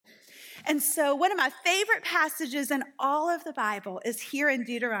And so one of my favorite passages in all of the Bible is here in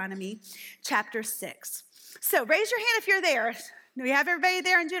Deuteronomy chapter 6. So raise your hand if you're there. Do we have everybody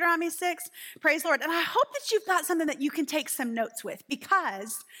there in Deuteronomy 6? Praise the Lord. And I hope that you've got something that you can take some notes with,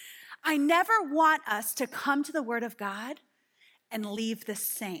 because I never want us to come to the Word of God and leave the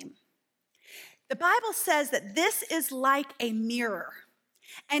same. The Bible says that this is like a mirror.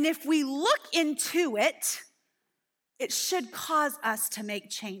 And if we look into it, it should cause us to make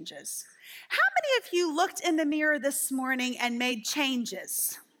changes. How many of you looked in the mirror this morning and made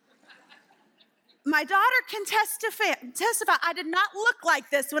changes? My daughter can testify, I did not look like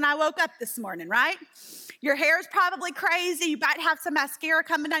this when I woke up this morning, right? Your hair is probably crazy. You might have some mascara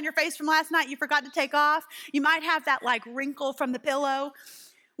coming down your face from last night you forgot to take off. You might have that like wrinkle from the pillow.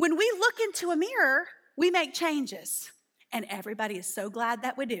 When we look into a mirror, we make changes, and everybody is so glad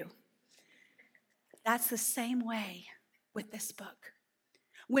that we do. That's the same way with this book.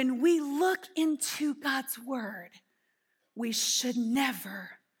 When we look into God's word, we should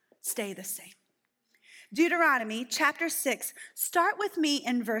never stay the same. Deuteronomy chapter 6, start with me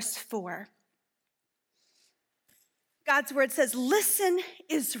in verse 4. God's word says, "Listen,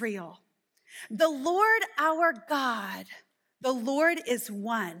 Israel, the Lord our God, the Lord is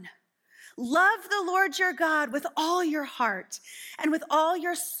one. Love the Lord your God with all your heart and with all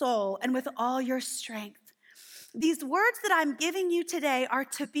your soul and with all your strength." These words that I'm giving you today are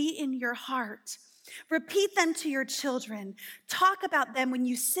to be in your heart. Repeat them to your children. Talk about them when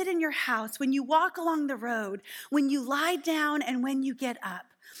you sit in your house, when you walk along the road, when you lie down, and when you get up.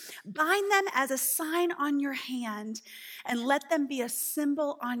 Bind them as a sign on your hand, and let them be a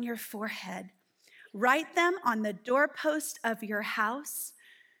symbol on your forehead. Write them on the doorpost of your house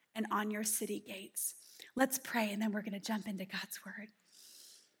and on your city gates. Let's pray, and then we're going to jump into God's word.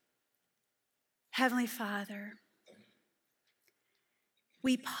 Heavenly Father,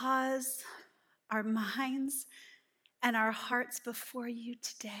 we pause our minds and our hearts before you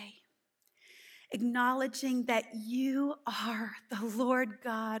today, acknowledging that you are the Lord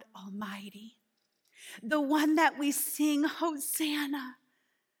God Almighty, the one that we sing, Hosanna,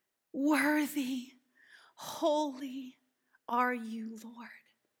 worthy, holy are you, Lord.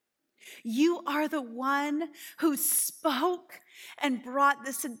 You are the one who spoke and brought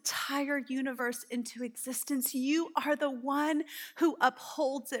this entire universe into existence. You are the one who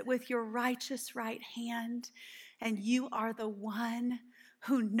upholds it with your righteous right hand. And you are the one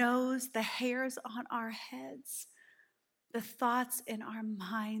who knows the hairs on our heads, the thoughts in our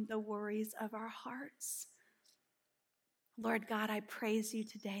mind, the worries of our hearts. Lord God, I praise you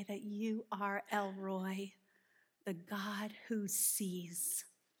today that you are El Roi, the God who sees.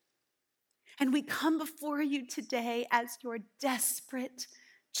 And we come before you today as your desperate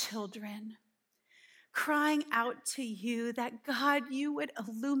children, crying out to you that, God, you would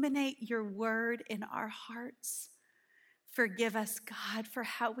illuminate your word in our hearts. Forgive us, God, for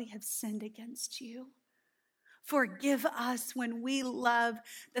how we have sinned against you. Forgive us when we love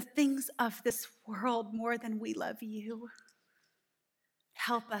the things of this world more than we love you.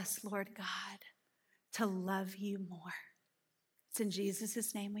 Help us, Lord God, to love you more. It's in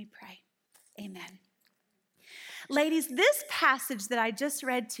Jesus' name we pray. Amen. Ladies, this passage that I just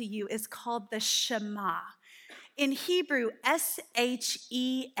read to you is called the Shema. In Hebrew, S-H-E-M-A.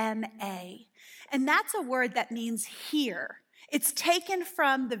 And that's a word that means hear. It's taken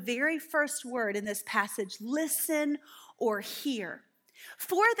from the very first word in this passage, listen or hear.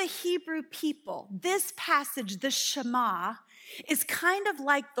 For the Hebrew people, this passage, the Shema, is kind of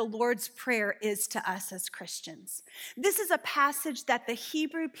like the Lord's Prayer is to us as Christians. This is a passage that the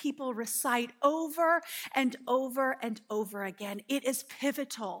Hebrew people recite over and over and over again. It is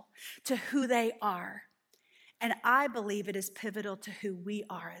pivotal to who they are. And I believe it is pivotal to who we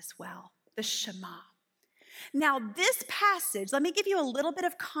are as well, the Shema. Now, this passage, let me give you a little bit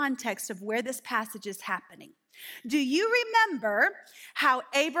of context of where this passage is happening. Do you remember how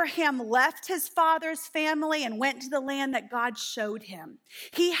Abraham left his father's family and went to the land that God showed him?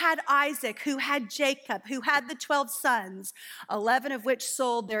 He had Isaac, who had Jacob, who had the 12 sons, 11 of which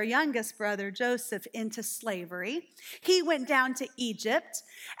sold their youngest brother, Joseph, into slavery. He went down to Egypt,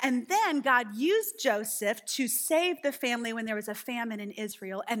 and then God used Joseph to save the family when there was a famine in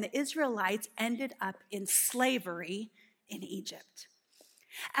Israel, and the Israelites ended up in slavery in Egypt.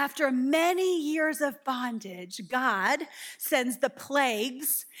 After many years of bondage, God sends the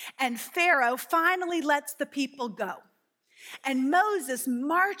plagues, and Pharaoh finally lets the people go. And Moses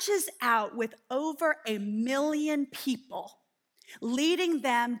marches out with over 1 million people, leading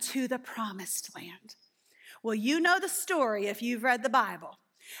them to the promised land. Well, you know the story if you've read the Bible.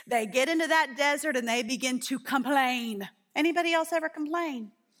 They get into that desert and they begin to complain. Anybody else ever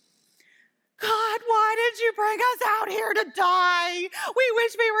complain? God, why did you bring us out here to die? We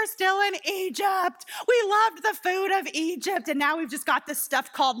wish we were still in Egypt. We loved the food of Egypt, and now we've just got this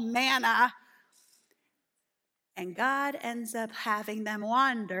stuff called manna. And God ends up having them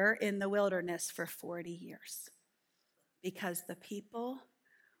wander in the wilderness for 40 years because the people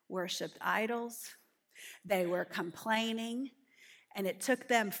worshiped idols. They were complaining, and it took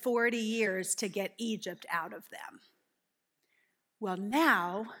them 40 years to get Egypt out of them. Well,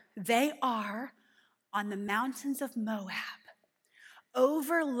 now they are on the mountains of Moab,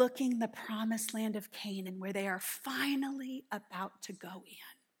 overlooking the promised land of Canaan, where they are finally about to go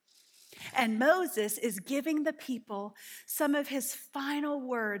in. And Moses is giving the people some of his final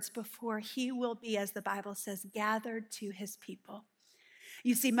words before he will be, as the Bible says, gathered to his people.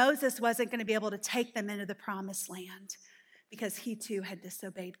 You see, Moses wasn't going to be able to take them into the promised land because he too had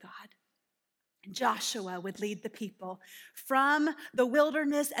disobeyed God. Joshua would lead the people from the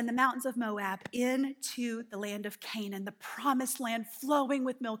wilderness and the mountains of Moab into the land of Canaan, the promised land flowing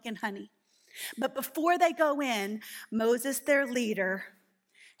with milk and honey. But before they go in, Moses, their leader,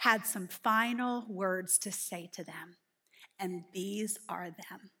 had some final words to say to them. And these are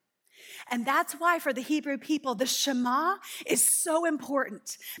them. And that's why for the Hebrew people, the Shema is so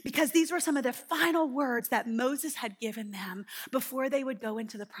important, because these were some of the final words that Moses had given them before they would go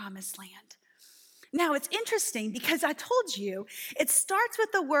into the promised land. Now, it's interesting because I told you it starts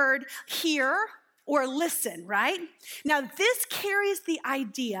with the word hear or listen, right? Now, this carries the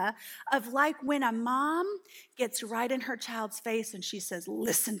idea of like when a mom gets right in her child's face and she says,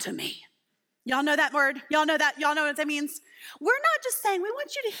 listen to me. Y'all know that word? Y'all know that? Y'all know what that means? We're not just saying we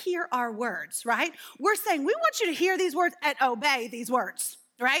want you to hear our words, right? We're saying we want you to hear these words and obey these words,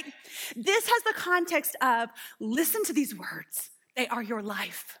 right? This has the context of listen to these words. They are your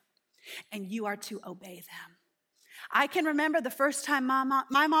life, and you are to obey them. I can remember the first time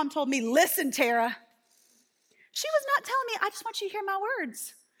my mom told me, listen, Tara. She was not telling me, I just want you to hear my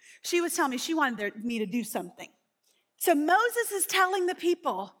words. She was telling me she wanted me to do something. So Moses is telling the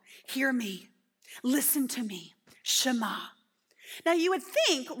people, hear me, listen to me, Shema. Now you would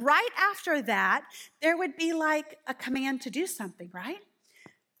think right after that, there would be like a command to do something, right?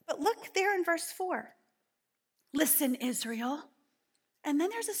 But look there in verse 4. Listen, Israel. And then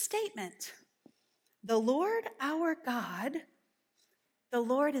there's a statement. The Lord our God, the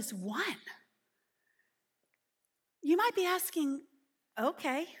Lord is one. You might be asking,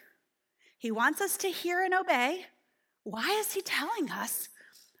 okay, he wants us to hear and obey. Why is he telling us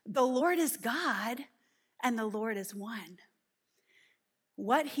the Lord is God and the Lord is one?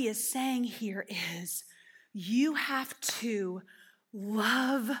 What he is saying here is you have to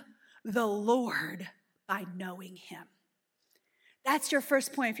love the Lord by knowing him. That's your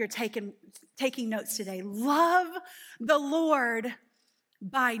first point if you're taking notes today. Love the Lord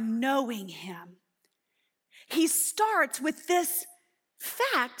by knowing him. He starts with this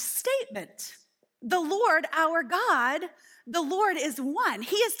fact statement. The Lord, our God, the Lord is one.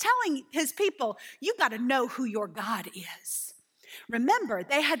 He is telling his people, you've got to know who your God is. Remember,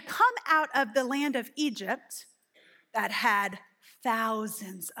 they had come out of the land of Egypt that had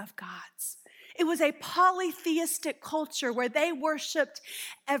thousands of gods. It was a polytheistic culture where they worshiped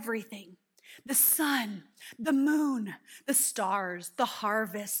everything. The sun, the moon, the stars, the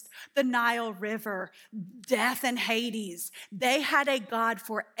harvest, the Nile River, death and Hades. They had a god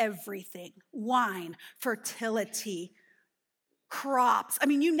for everything. Wine, fertility, crops. I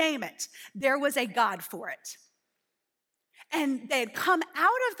mean, you name it. There was a god for it. And they had come out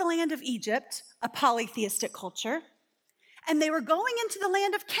of the land of Egypt, a polytheistic culture, and they were going into the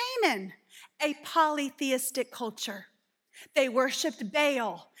land of Canaan, a polytheistic culture. They worshiped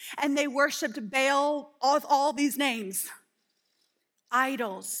Baal, and they worshiped Baal of all these names.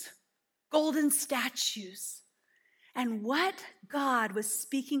 Idols, golden statues. And what God was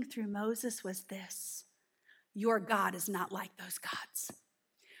speaking through Moses was this: your God is not like those gods.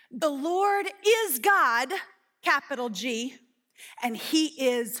 The Lord is God, capital G, and he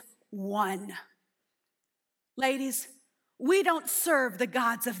is one. Ladies, we don't serve the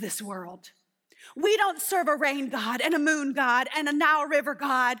gods of this world. We don't serve a rain god and a moon god and a Nile River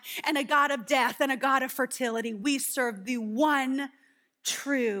god and a god of death and a god of fertility. We serve the one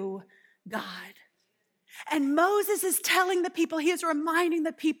true God. And Moses is telling the people, he is reminding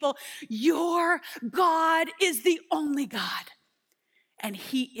the people, your God is the only God, and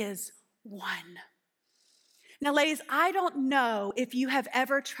he is one. Now, ladies, I don't know if you have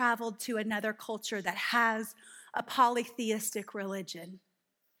ever traveled to another culture that has a polytheistic religion,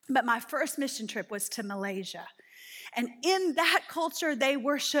 but my first mission trip was to Malaysia. And in that culture, they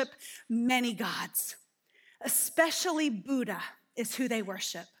worship many gods, especially Buddha is who they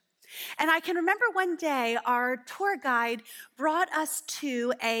worship. And I can remember one day our tour guide brought us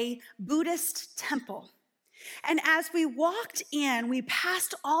to a Buddhist temple. And as we walked in, we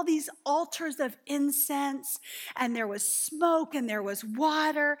passed all these altars of incense, and there was smoke and there was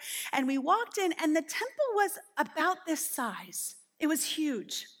water. And we walked in, and the temple was about this size. It was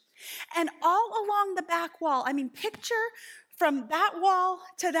huge. And all along the back wall, picture from that wall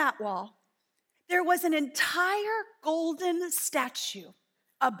to that wall, there was an entire golden statue,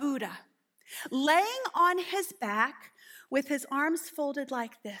 a Buddha, laying on his back with his arms folded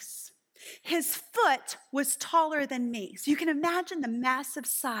like this. His foot was taller than me. So you can imagine the massive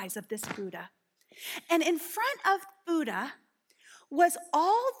size of this Buddha. And in front of Buddha was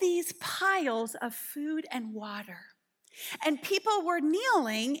all these piles of food and water. And people were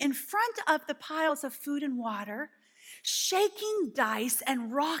kneeling in front of the piles of food and water, shaking dice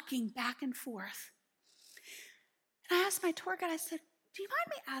and rocking back and forth. And I asked my tour guide, I said, do you mind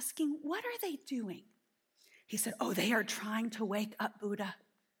me asking, what are they doing? He said, oh, they are trying to wake up Buddha.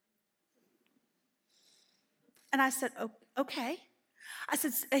 And I said, oh, okay.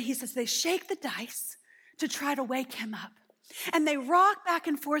 He says, they shake the dice to try to wake him up. And they rock back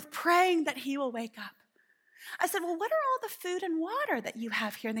and forth praying that he will wake up. I said, well, what are all the food and water that you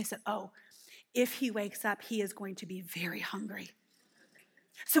have here? And they said, oh, if he wakes up, he is going to be very hungry.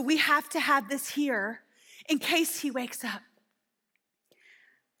 So we have to have this here in case he wakes up.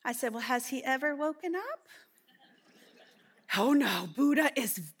 I said, well, has he ever woken up? Oh no, Buddha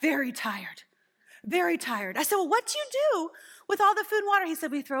is very tired, very tired. I said, well, what do you do with all the food and water? He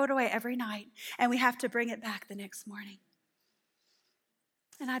said, we throw it away every night and we have to bring it back the next morning.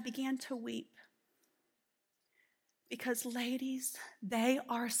 And I began to weep because, ladies, they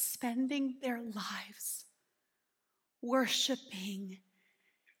are spending their lives worshiping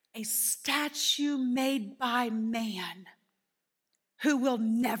a statue made by man who will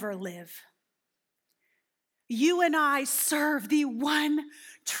never live. You and I serve the one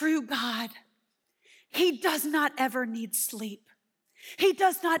true God. He does not ever need sleep. He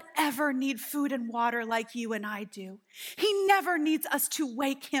does not ever need food and water like you and I do. He never needs us to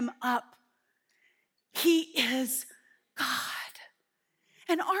wake him up. He is God.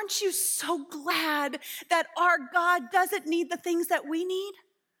 And aren't you so glad that our God doesn't need the things that we need?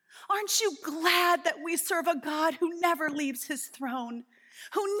 Aren't you glad that we serve a God who never leaves his throne,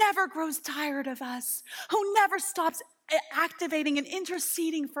 who never grows tired of us, who never stops activating and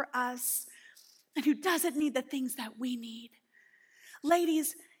interceding for us, and who doesn't need the things that we need?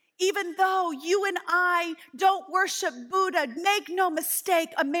 Ladies, even though you and I don't worship Buddha, make no mistake,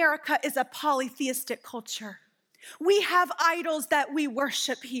 America is a polytheistic culture. We have idols that we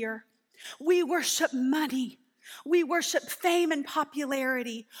worship here. We worship money. We worship fame and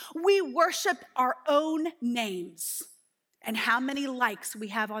popularity. We worship our own names and how many likes we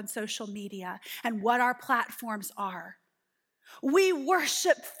have on social media and what our platforms are. We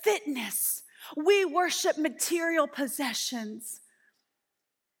worship fitness. We worship material possessions.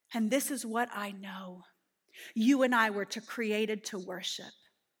 And this is what I know. You and I were created to worship.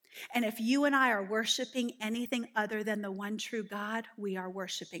 And if you and I are worshiping anything other than the one true God, we are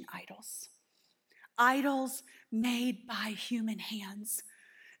worshiping idols. Idols made by human hands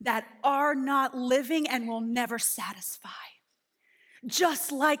that are not living and will never satisfy.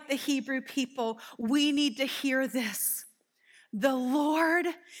 Just like the Hebrew people, we need to hear this. The Lord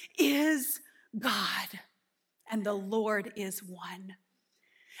is God, and the Lord is one.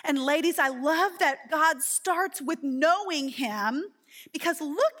 And ladies, I love that God starts with knowing him, because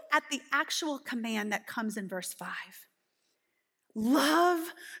look at the actual command that comes in verse 5.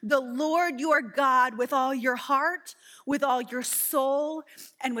 Love the Lord your God with all your heart, with all your soul,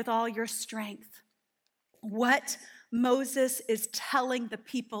 and with all your strength. What Moses is telling the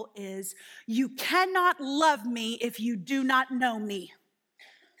people is, you cannot love me if you do not know me.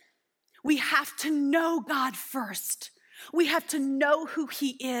 We have to know God first. We have to know who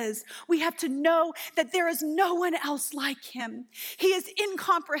he is. We have to know that there is no one else like him. He is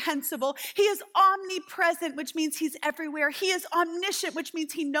incomprehensible. He is omnipresent, which means he's everywhere. He is omniscient, which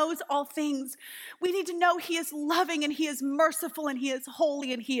means he knows all things. We need to know he is loving and he is merciful and he is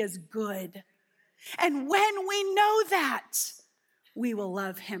holy and he is good. And when we know that, we will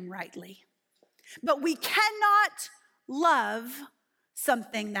love him rightly. But we cannot love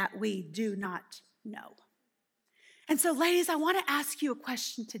something that we do not know. And so, ladies, I want to ask you a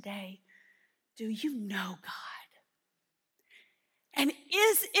question today. Do you know God? And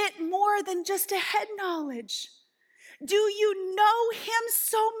is it more than just a head knowledge? Do you know him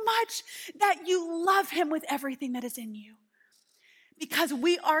so much that you love him with everything that is in you? Because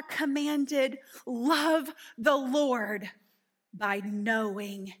we are commanded, love the Lord by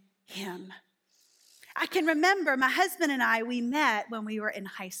knowing him. I can remember my husband and I, we met when we were in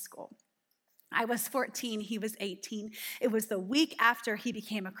high school. I was 14, he was 18. It was the week after he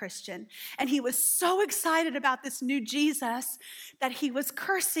became a Christian. And he was so excited about this new Jesus that he was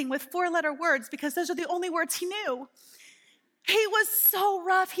cursing with 4-letter words because those are the only words he knew. He was so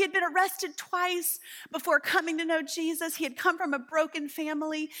rough. He had been arrested twice before coming to know Jesus. He had come from a broken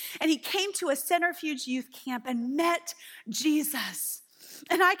family, and he came to a Centrifuge youth camp and met Jesus.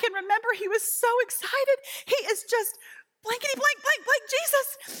 And I can remember he was so excited. He is just blankety blank, blank, blank,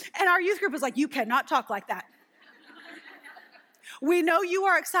 Jesus. And our youth group was like, you cannot talk like that. We know you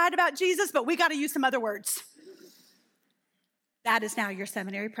are excited about Jesus, but we got to use some other words. That is now your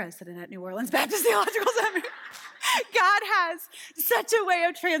seminary president at New Orleans Baptist Theological Seminary. God has such a way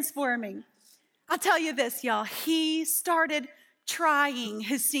of transforming. I'll tell you this, y'all. He started trying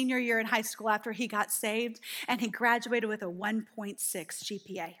his senior year in high school after he got saved, and he graduated with a 1.6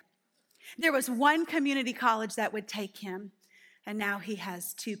 GPA. There was one community college that would take him, and now he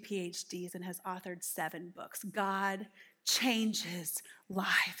has 2 PhDs and has authored 7 books. God changes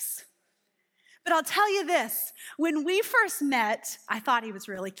lives. But I'll tell you this, when we first met, I thought he was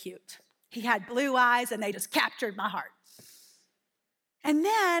really cute. He had blue eyes, and they just captured my heart. And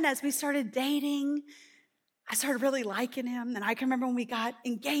then as we started dating, I started really liking him. And I can remember when we got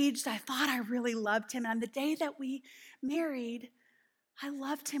engaged, I thought I really loved him. And on the day that we married, I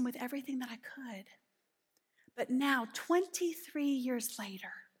loved him with everything that I could. But now, 23 years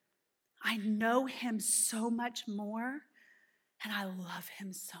later, I know him so much more, and I love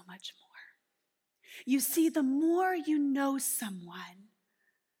him so much more. You see, the more you know someone,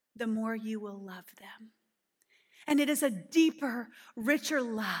 the more you will love them. And it is a deeper, richer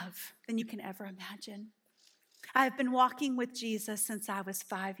love than you can ever imagine. I have been walking with Jesus since I was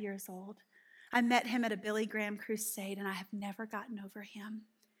 5 years old. I met him at a Billy Graham crusade, and I have never gotten over him.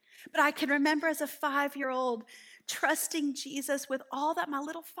 But I can remember as a 5-year-old trusting Jesus with all that my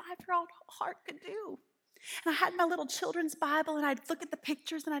little 5-year-old heart could do. And I had my little children's Bible, and I'd look at the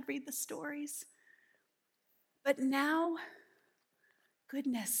pictures and I'd read the stories. But now,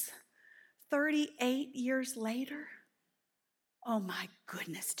 goodness, 38 years later, oh my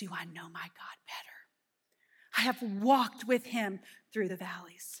goodness, do I know my God better. I have walked with him through the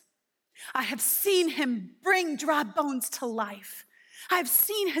valleys. I have seen him bring dry bones to life. I have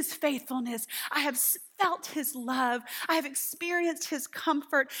seen his faithfulness. I have felt his love. I have experienced his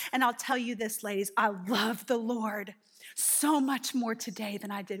comfort. And I'll tell you this, ladies, I love the Lord so much more today than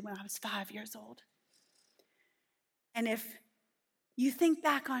I did when I was 5 years old. And if you think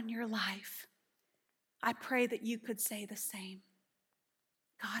back on your life, I pray that you could say the same.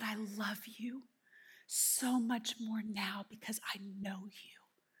 God, I love you so much more now because I know you.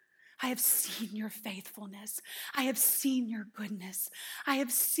 I have seen your faithfulness. I have seen your goodness. I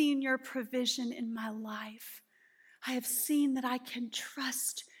have seen your provision in my life. I have seen that I can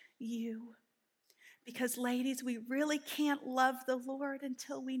trust you. Because, ladies, we really can't love the Lord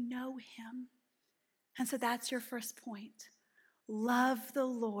until we know him. And so that's your first point. Love the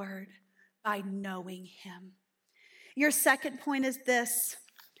Lord by knowing him. Your second point is this: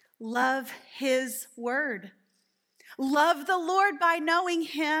 love his word. Love the Lord by knowing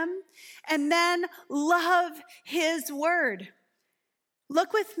him, and then love his word.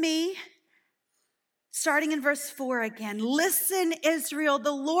 Look with me, starting in verse 4 again. Listen, Israel,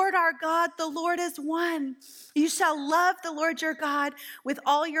 the Lord our God, the Lord is one. You shall love the Lord your God with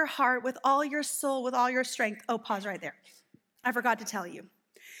all your heart, with all your soul, with all your strength. Oh, pause right there. I forgot to tell you.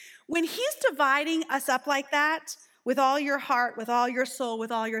 When he's dividing us up like that, with all your heart, with all your soul,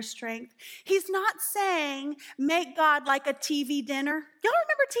 with all your strength, he's not saying make God like a TV dinner. Y'all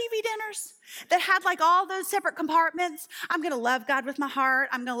remember TV dinners that had like all those separate compartments? I'm going to love God with my heart.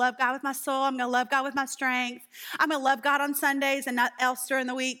 I'm going to love God with my soul. I'm going to love God with my strength. I'm going to love God on Sundays and not else during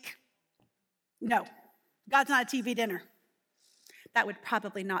the week. No, God's not a TV dinner. That would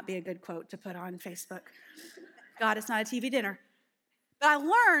probably not be a good quote to put on Facebook. God is not a TV dinner. But I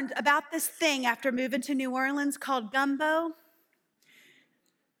learned about this thing after moving to New Orleans called gumbo.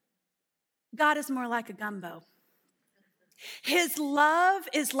 God is more like a gumbo. His love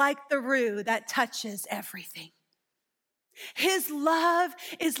is like the roux that touches everything. His love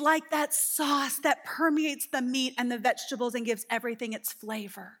is like that sauce that permeates the meat and the vegetables and gives everything its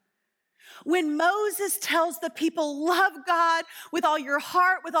flavor. When Moses tells the people, love God with all your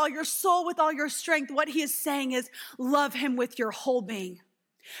heart, with all your soul, with all your strength, what he is saying is love him with your whole being.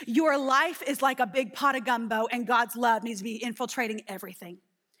 Your life is like a big pot of gumbo, and God's love needs to be infiltrating everything.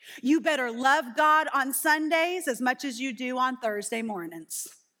 You better love God on Sundays as much as you do on Thursday mornings.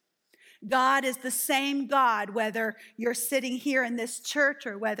 God is the same God, whether you're sitting here in this church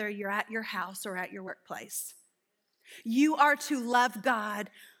or whether you're at your house or at your workplace. You are to love God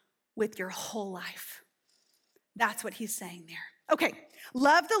with your whole life. That's what he's saying there. Okay,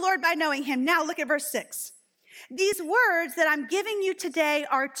 love the Lord by knowing him. Now look at verse 6. These words that I'm giving you today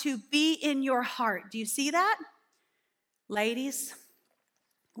are to be in your heart. Do you see that? Ladies,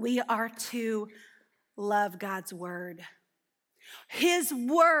 we are to love God's word. His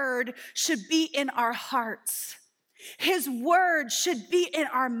word should be in our hearts. His word should be in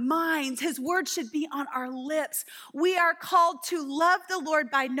our minds. His word should be on our lips. We are called to love the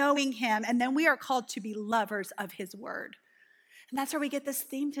Lord by knowing him, and then we are called to be lovers of his word. And that's where we get this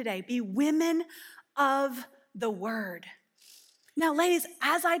theme today, be women of the word. Now, ladies,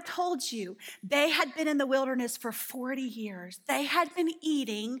 as I told you, they had been in the wilderness for 40 years. They had been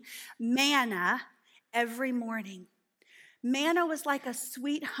eating manna every morning. Manna was like a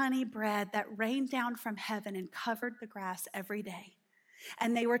sweet honey bread that rained down from heaven and covered the grass every day.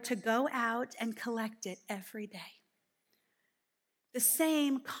 And they were to go out and collect it every day. The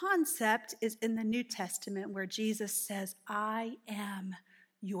same concept is in the New Testament where Jesus says, I am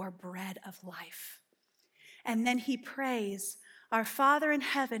your bread of life. And then he prays, our Father in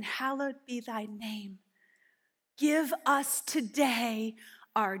heaven, hallowed be thy name. Give us today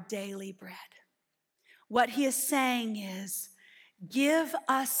our daily bread. What he is saying is, give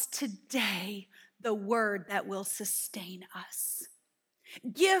us today the word that will sustain us.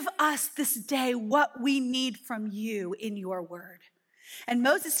 Give us this day what we need from you in your word. And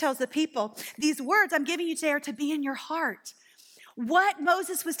Moses tells the people, these words I'm giving you today are to be in your heart. What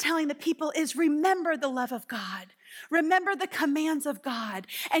Moses was telling the people is remember the love of God. Remember the commands of God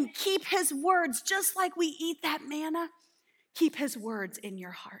and keep his words just like we eat that manna. Keep his words in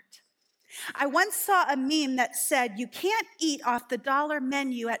your heart. I once saw a meme that said, you can't eat off the dollar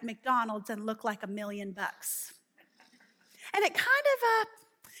menu at McDonald's and look like $1 million. And it kind of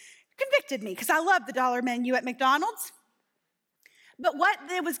convicted me because I love the dollar menu at McDonald's. But what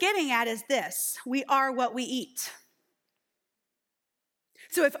it was getting at is this: we are what we eat.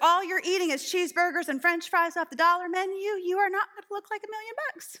 So if all you're eating is cheeseburgers and french fries off the dollar menu, you are not going to look like $1 million.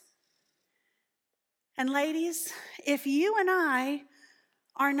 And ladies, if you and I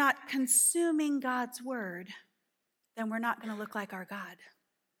are not consuming God's word, then we're not going to look like our God.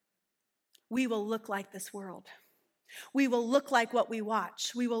 We will look like this world. We will look like what we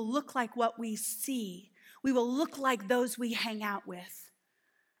watch. We will look like what we see. We will look like those we hang out with.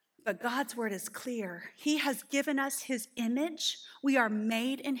 But God's word is clear. He has given us his image. We are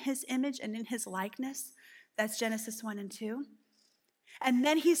made in his image and in his likeness. That's Genesis 1 and 2. And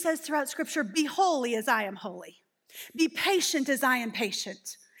then he says throughout scripture, be holy as I am holy. Be patient as I am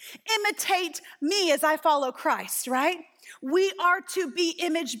patient. Imitate me as I follow Christ, right? We are to be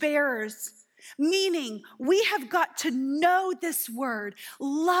image bearers, meaning we have got to know this word,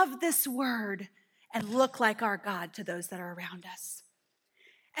 love this word, and look like our God to those that are around us.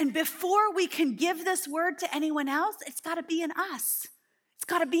 And before we can give this word to anyone else, it's got to be in us. It's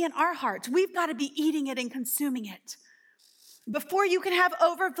got to be in our hearts. We've got to be eating it and consuming it. Before you can have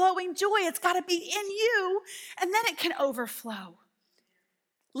overflowing joy, it's got to be in you, and then it can overflow.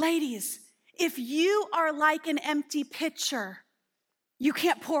 Ladies, if you are like an empty pitcher, you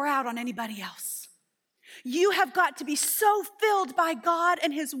can't pour out on anybody else. You have got to be so filled by God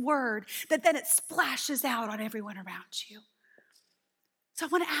and his word that then it splashes out on everyone around you. So I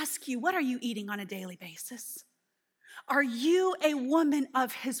want to ask you, what are you eating on a daily basis? Are you a woman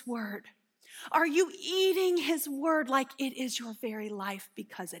of his word? Are you eating his word like it is your very life?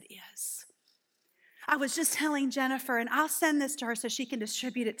 Because it is. I was just telling Jennifer, and I'll send this to her so she can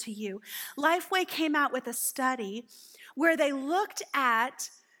distribute it to you. Lifeway came out with a study where they looked at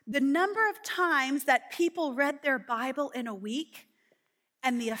the number of times that people read their Bible in a week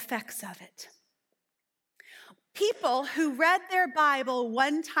and the effects of it. People who read their Bible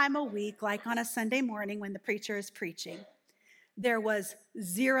one time a week, like on a Sunday morning when the preacher is preaching, there was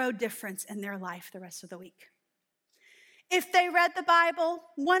zero difference in their life the rest of the week. If they read the Bible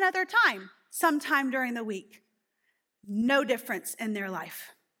one other time, sometime during the week, no difference in their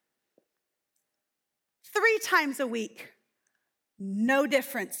life. 3 times a week, no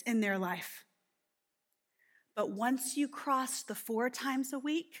difference in their life. But once you cross the 4 times a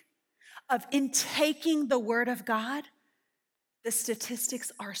week of intaking the word of God, the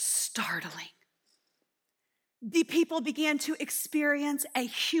statistics are startling. The people began to experience a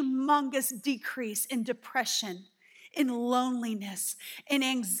humongous decrease in depression, in loneliness, in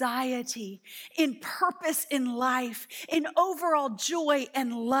anxiety, in purpose in life, in overall joy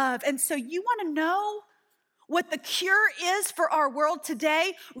and love. And so you want to know what the cure is for our world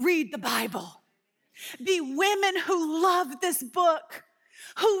today, read the Bible. Be women who love this book,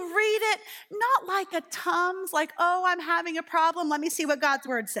 who read it not like a Tums, like, oh, I'm having a problem, let me see what God's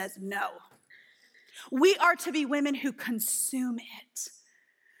word says. No. We are to be women who consume it,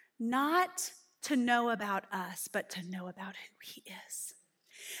 not to know about us, but to know about who he is.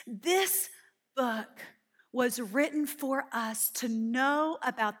 This book was written for us to know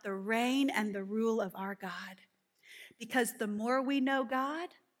about the reign and the rule of our God. Because the more we know God,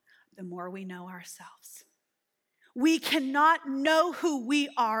 the more we know ourselves. We cannot know who we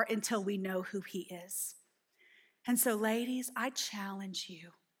are until we know who he is. And so, ladies, I challenge you,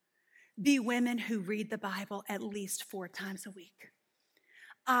 be women who read the Bible at least 4 times a week.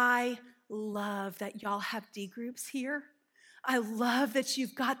 I love that y'all have D groups here. I love that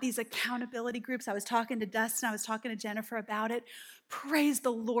you've got these accountability groups. I was talking to Dustin, I was talking to Jennifer about it. Praise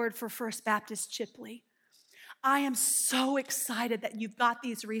the Lord for First Baptist Chipley. I am so excited that you've got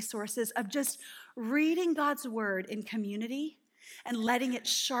these resources of just reading God's word in community and letting it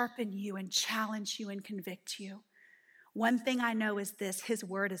sharpen you and challenge you and convict you. One thing I know is this: his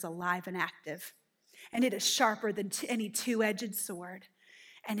word is alive and active, and it is sharper than any two-edged sword,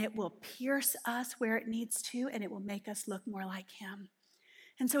 and it will pierce us where it needs to, and it will make us look more like him.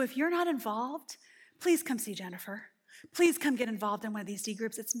 And so if you're not involved, please come see Jennifer. Please come get involved in one of these D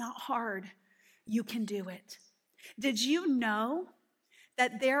groups. It's not hard. You can do it. Did you know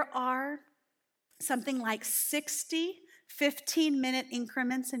that there are something like 60 15-minute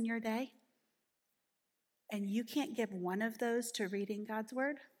increments in your day? And you can't give one of those to reading God's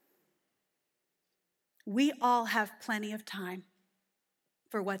word? We all have plenty of time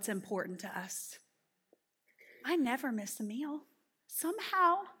for what's important to us. I never miss a meal.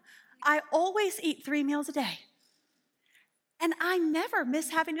 Somehow, I always eat 3 meals a day. And I never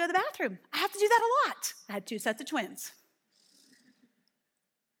miss having to go to the bathroom. I have to do that a lot. I had 2 sets of twins.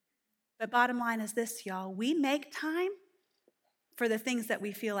 But bottom line is this, y'all. We make time for the things that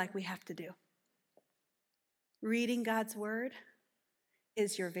we feel like we have to do. Reading God's word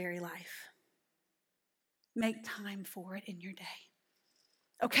is your very life. Make time for it in your day.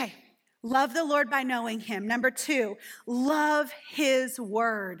 Okay, love the Lord by knowing him. Number 2, love his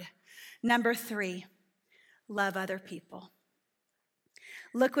word. Number 3, love other people.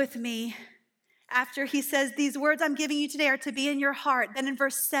 Look with me. After he says, these words I'm giving you today are to be in your heart. Then in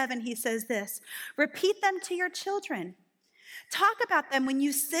verse 7, he says this: repeat them to your children. Talk about them when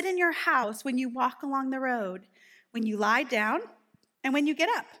you sit in your house, when you walk along the road, when you lie down, and when you get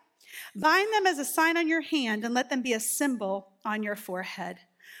up. Bind them as a sign on your hand and let them be a symbol on your forehead.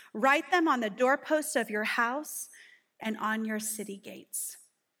 Write them on the doorposts of your house and on your city gates.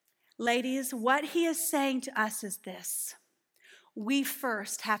 Ladies, what he is saying to us is this: we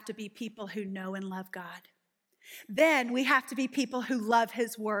first have to be people who know and love God. Then we have to be people who love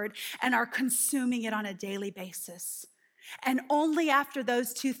his word and are consuming it on a daily basis. And only after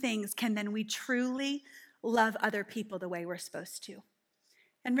those 2 things can then we truly love other people the way we're supposed to.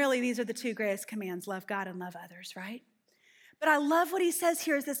 And really, these are the 2 greatest commands: love God and love others, right? But I love what he says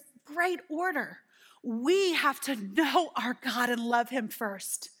here is this great order. We have to know our God and love him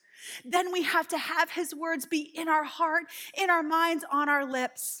first. Then we have to have his words be in our heart, in our minds, on our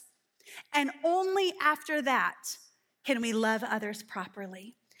lips. And only after that can we love others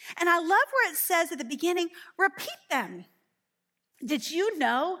properly. And I love where it says at the beginning, repeat them. Did you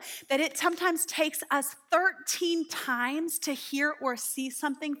know that it sometimes takes us 13 times to hear or see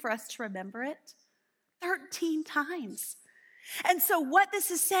something for us to remember it? 13 times. And so what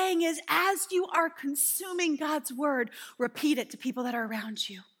this is saying is, as you are consuming God's word, repeat it to people that are around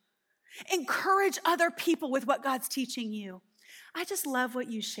you. Encourage other people with what God's teaching you. I just love what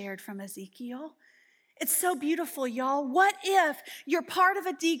you shared from Ezekiel. It's so beautiful, y'all. What if you're part of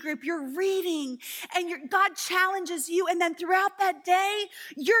a D group, you're reading, and God challenges you, and then throughout that day,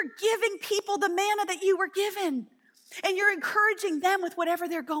 you're giving people the manna that you were given, and you're encouraging them with whatever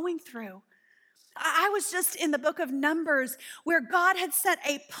they're going through. I was just in the book of Numbers where God had sent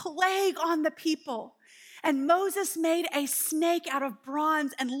a plague on the people, and Moses made a snake out of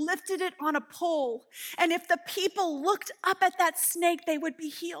bronze and lifted it on a pole. And if the people looked up at that snake, they would be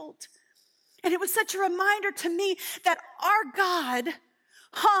healed. And it was such a reminder to me that our God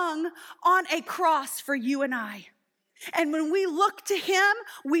hung on a cross for you and I. And when we look to him,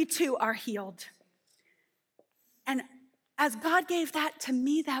 we too are healed. And as God gave that to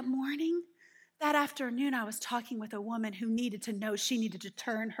me that morning, that afternoon, I was talking with a woman who needed to know she needed to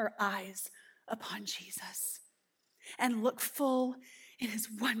turn her eyes upon Jesus and look full in his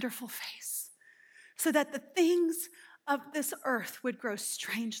wonderful face so that the things of this earth would grow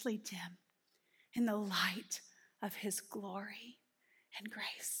strangely dim in the light of his glory and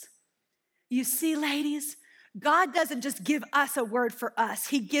grace. You see, ladies, God doesn't just give us a word for us.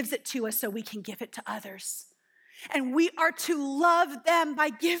 He gives it to us so we can give it to others. And we are to love them by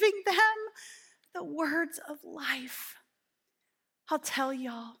giving them the words of life. I'll tell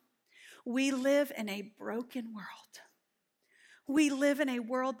y'all, we live in a broken world. We live in a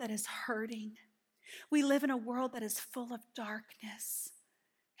world that is hurting. We live in a world that is full of darkness.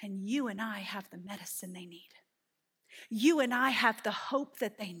 And you and I have the medicine they need. You and I have the hope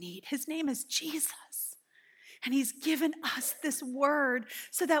that they need. His name is Jesus. And he's given us this word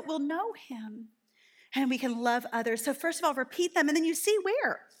so that we'll know him and we can love others. So first of all, repeat them, and then you see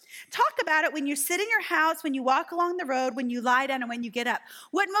where. Talk about it when you sit in your house, when you walk along the road, when you lie down, and when you get up.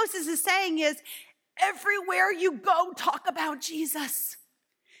 What Moses is saying is, everywhere you go, talk about Jesus.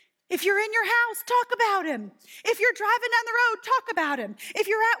 If you're in your house, talk about him. If you're driving down the road, talk about him. If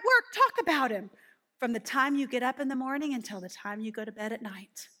you're at work, talk about him. From the time you get up in the morning until the time you go to bed at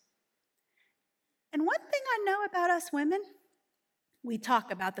night. And one thing I know about us women, we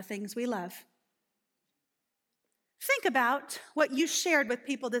talk about the things we love. Think about what you shared with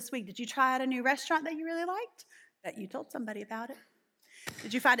people this week. Did you try out a new restaurant that you really liked? Bet you told somebody about it.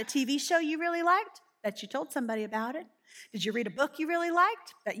 Did you find a TV show you really liked? Bet you told somebody about it. Did you read a book you really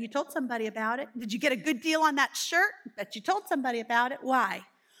liked? Bet you told somebody about it. Did you get a good deal on that shirt? Bet you told somebody about it. Why?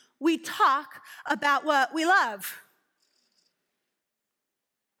 We talk about what we love.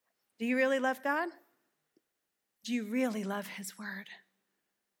 Do you really love God? Do you really love his word?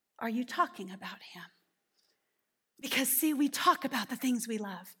 Are you talking about him? Because see, we talk about the things we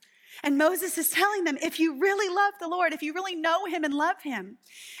love. And Moses is telling them, if you really love the Lord, if you really know him and love him,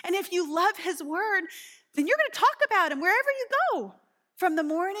 and if you love his word, then you're going to talk about him wherever you go, from the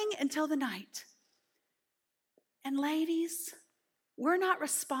morning until the night. And ladies, we're not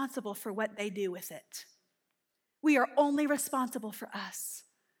responsible for what they do with it. We are only responsible for us.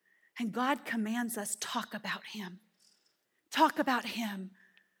 And God commands us, talk about him. Talk about him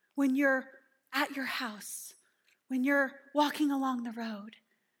when you're at your house, when you're walking along the road,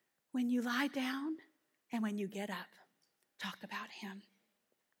 when you lie down, and when you get up. Talk about him.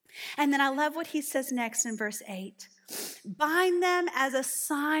 And then I love what he says next in verse 8. Bind them as a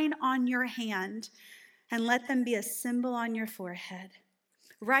sign on your hand, and let them be a symbol on your forehead.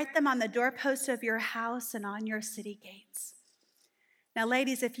 Write them on the doorposts of your house and on your city gates. Now,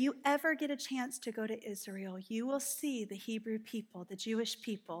 ladies, if you ever get a chance to go to Israel, you will see the Hebrew people, the Jewish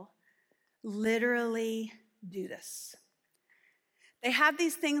people, literally do this. They have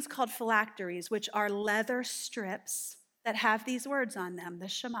these things called phylacteries, which are leather strips that have these words on them, the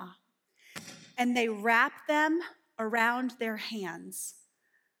Shema. And they wrap them around their hands,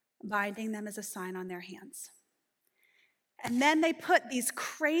 binding them as a sign on their hands. And then they put these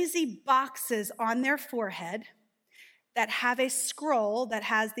crazy boxes on their forehead that have a scroll that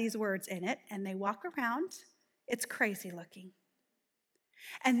has these words in it, and they walk around. It's crazy looking.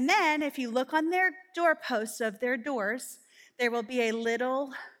 And then if you look on their doorposts of their doors, there will be a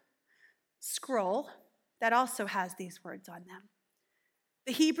little scroll that also has these words on them.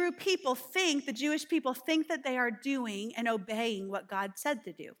 The Hebrew people think, the Jewish people think that they are doing and obeying what God said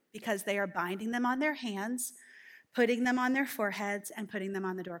to do because they are binding them on their hands, putting them on their foreheads, and putting them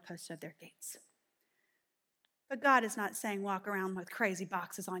on the doorposts of their gates. But God is not saying walk around with crazy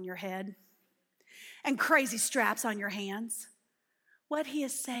boxes on your head and crazy straps on your hands. What he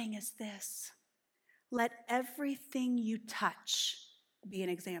is saying is this: let everything you touch be an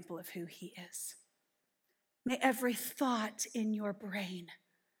example of who he is. May every thought in your brain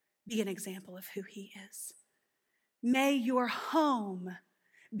be an example of who he is. May your home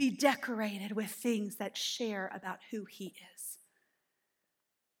be decorated with things that share about who he is.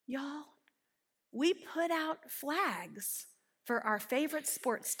 Y'all, we put out flags for our favorite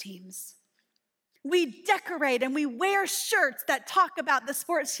sports teams. We decorate and we wear shirts that talk about the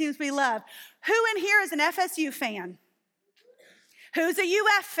sports teams we love. Who in here is an FSU fan? Who's a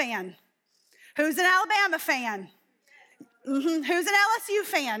UF fan? Who's an Alabama fan? Who's an LSU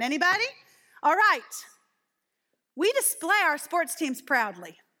fan? Anybody? All right. We display our sports teams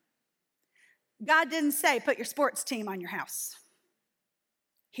proudly. God didn't say, put your sports team on your house.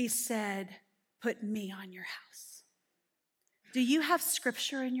 He said, put me on your house. Do you have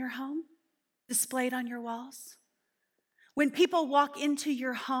scripture in your home displayed on your walls? When people walk into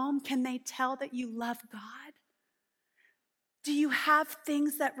your home, can they tell that you love God? Do you have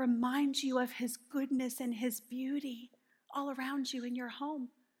things that remind you of his goodness and his beauty all around you in your home?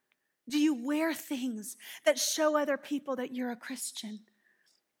 Do you wear things that show other people that you're a Christian?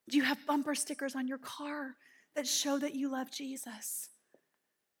 Do you have bumper stickers on your car that show that you love Jesus?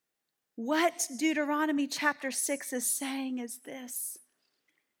 What Deuteronomy chapter 6 is saying is this: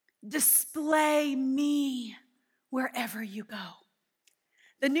 display me wherever you go.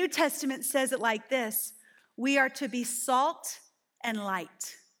 The New Testament says it like this: we are to be salt and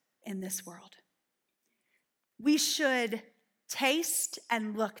light in this world. We should taste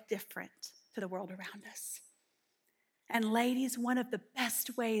and look different to the world around us. And ladies, one of the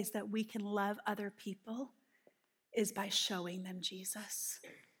best ways that we can love other people is by showing them Jesus.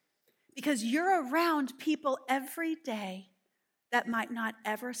 Because you're around people every day that might not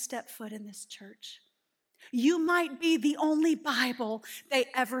ever step foot in this church. You might be the only Bible they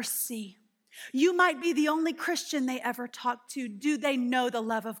ever see. You might be the only Christian they ever talk to. Do they know the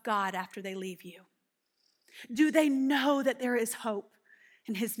love of God after they leave you? Do they know that there is hope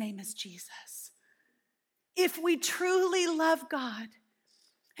and his name is Jesus? If we truly love God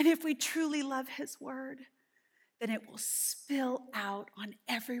and if we truly love his word, then it will spill out on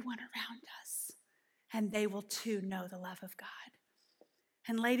everyone around us, and they will too know the love of God.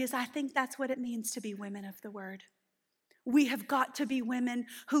 And ladies, I think that's what it means to be women of the word. We have got to be women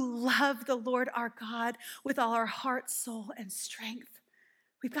who love the Lord our God with all our heart, soul, and strength.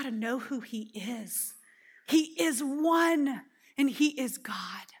 We've got to know who he is. He is one, and he is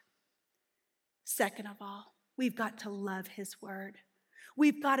God. Second of all, we've got to love his word.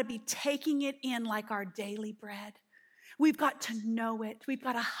 We've got to be taking it in like our daily bread. We've got to know it. We've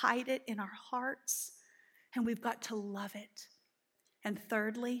got to hide it in our hearts, and we've got to love it. And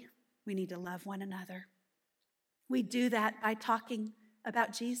thirdly, we need to love one another. We do that by talking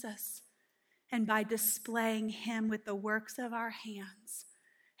about Jesus and by displaying him with the works of our hands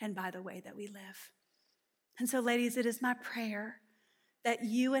and by the way that we live. And so, ladies, it is my prayer that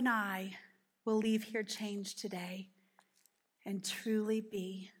you and I will leave here changed today and truly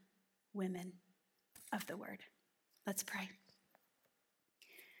be women of the word. Let's pray.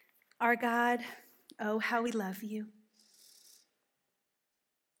 Our God, oh, how we love you.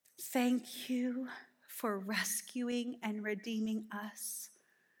 Thank you for rescuing and redeeming us.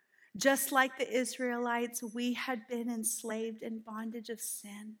 Just like the Israelites, we had been enslaved in bondage of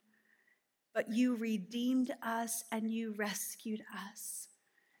sin, but you redeemed us and you rescued us.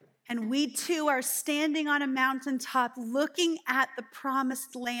 And we too are standing on a mountaintop looking at the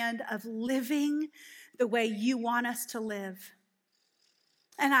promised land of living the way you want us to live.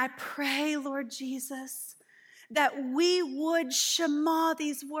 And I pray, Lord Jesus, that we would shema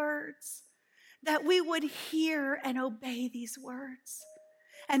these words, that we would hear and obey these words,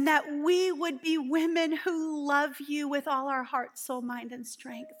 and that we would be women who love you with all our heart, soul, mind, and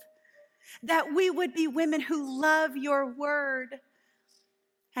strength, that we would be women who love your word,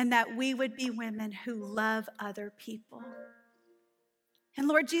 and that we would be women who love other people. And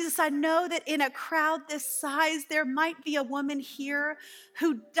Lord Jesus, I know that in a crowd this size, there might be a woman here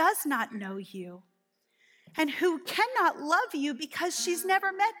who does not know you and who cannot love you because she's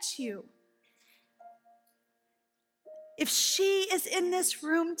never met you. If she is in this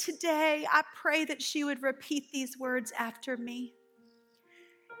room today, I pray that she would repeat these words after me.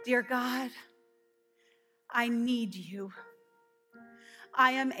 Dear God, I need you.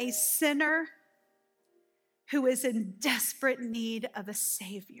 I am a sinner who is in desperate need of a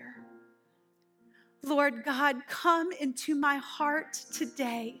Savior. Lord God, come into my heart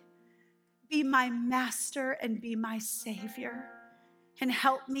today. Be my master and be my Savior, and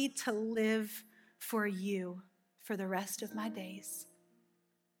help me to live for you for the rest of my days.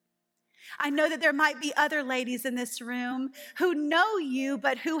 I know that there might be other ladies in this room who know you,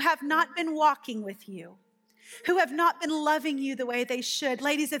 but who have not been walking with you, who have not been loving you the way they should.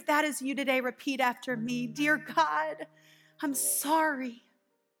 Ladies, if that is you today, repeat after me. Dear God, I'm sorry.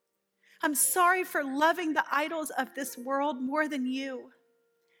 I'm sorry for loving the idols of this world more than you.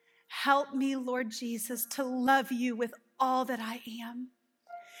 Help me, Lord Jesus, to love you with all that I am,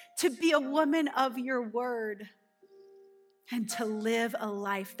 to be a woman of your word, and to live a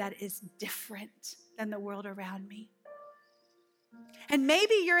life that is different than the world around me. And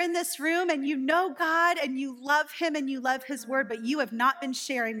maybe you're in this room and you know God and you love him and you love his word, but you have not been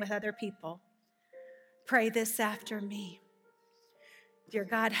sharing with other people. Pray this after me. Dear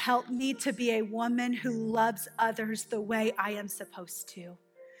God, help me to be a woman who loves others the way I am supposed to.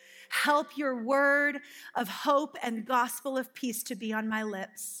 Help your word of hope and gospel of peace to be on my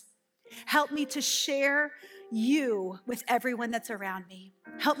lips. Help me to share you with everyone that's around me.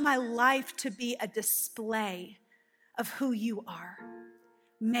 Help my life to be a display of who you are.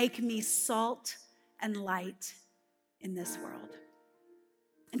 Make me salt and light in this world.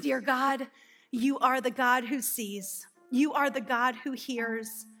 And dear God, you are the God who sees. You are the God who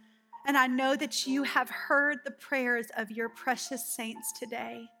hears. And I know that you have heard the prayers of your precious saints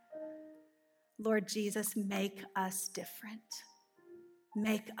today. Lord Jesus, make us different.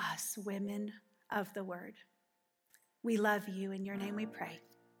 Make us women of the word. We love you. In your name we pray.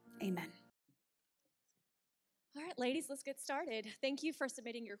 Amen. All right, ladies, let's get started. Thank you for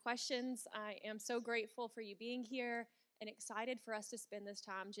submitting your questions. I am so grateful for you being here and excited for us to spend this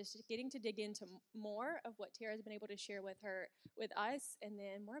time just getting to dig into more of what Tara has been able to share with us, and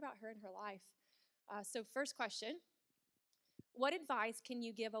then more about her and her life. So first question, what advice can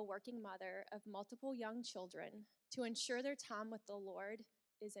you give a working mother of multiple young children to ensure their time with the Lord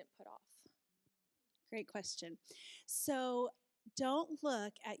isn't put off? Great question. So don't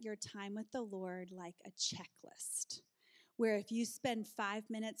look at your time with the Lord like a checklist, where if you spend 5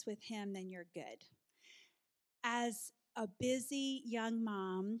 minutes with Him, then you're good. As a busy young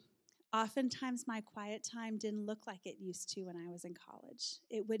mom, oftentimes my quiet time didn't look like it used to when I was in college.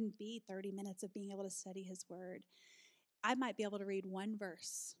 It wouldn't be 30 minutes of being able to study His Word. I might be able to read one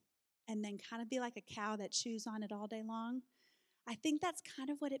verse and then kind of be like a cow that chews on it all day long. I think that's kind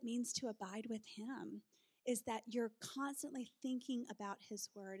of what it means to abide with Him, is that you're constantly thinking about His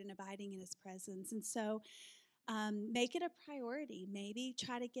Word and abiding in His presence. And so make it a priority. Maybe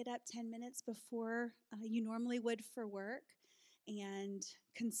try to get up 10 minutes before you normally would for work and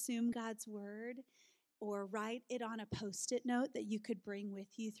consume God's Word, or write it on a Post-it note that you could bring with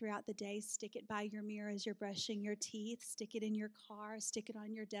you throughout the day. Stick it by your mirror as you're brushing your teeth. Stick it in your car. Stick it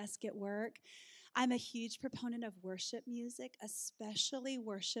on your desk at work. I'm a huge proponent of worship music, especially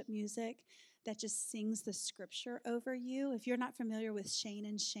worship music that just sings the scripture over you. If you're not familiar with Shane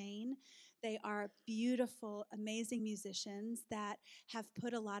and Shane, they are beautiful, amazing musicians that have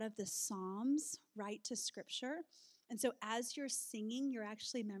put a lot of the Psalms right to scripture. And so as you're singing, you're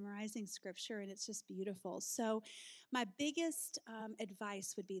actually memorizing scripture, and it's just beautiful. So my biggest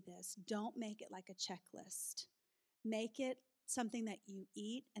advice would be this: don't make it like a checklist. Make it something that you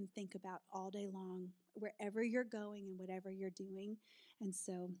eat and think about all day long, wherever you're going and whatever you're doing. And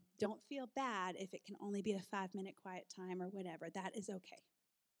so don't feel bad if it can only be a 5-minute quiet time or whatever. That is okay.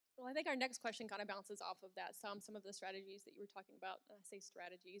 Well, I think our next question kind of bounces off of that. Some of the strategies that you were talking about. And I say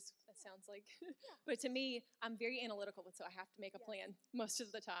strategies, that sounds like, but to me, I'm very analytical, so I have to make a plan most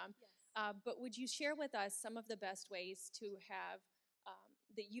of the time. Yes. But would you share with us some of the best ways to have,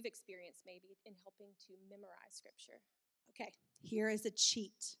 that you've experienced maybe in helping to memorize scripture? Okay, here is a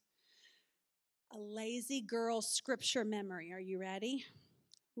cheat. A lazy girl scripture memory. Are you ready?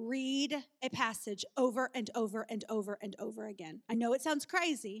 Read a passage over and over and over and over again. I know it sounds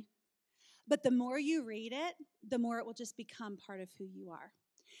crazy, but the more you read it, the more it will just become part of who you are.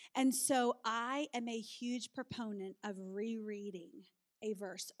 And so I am a huge proponent of rereading a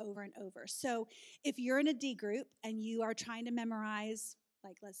verse over and over. So if you're in a D group and you are trying to memorize,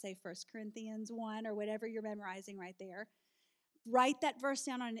 like let's say 1 Corinthians 1 or whatever you're memorizing right there, write that verse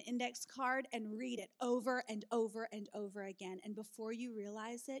down on an index card and read it over and over and over again. And before you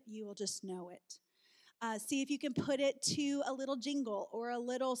realize it, you will just know it. See if you can put it to a little jingle or a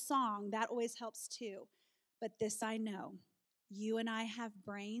little song. That always helps too. But this I know, you and I have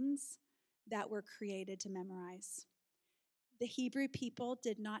brains that were created to memorize. The Hebrew people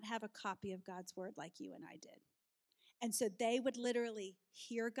did not have a copy of God's word like you and I did. And so they would literally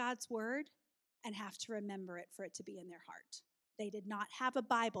hear God's word and have to remember it for it to be in their heart. They did not have a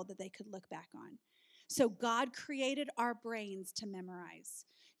Bible that they could look back on. So God created our brains to memorize.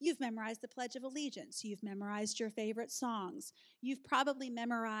 You've memorized the Pledge of Allegiance. You've memorized your favorite songs. You've probably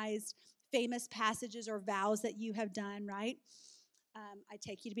memorized famous passages or vows that you have done, right? I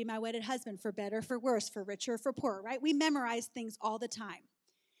take you to be my wedded husband, for better, for worse, for richer, for poorer, right? We memorize things all the time.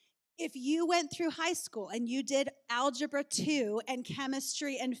 If you went through high school and you did algebra 2 and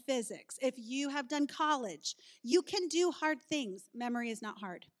chemistry and physics, if you have done college, you can do hard things. Memory is not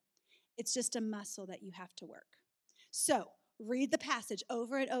hard. It's just a muscle that you have to work. So read the passage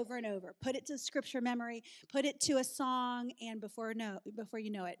over and over and over. Put it to scripture memory. Put it to a song, and before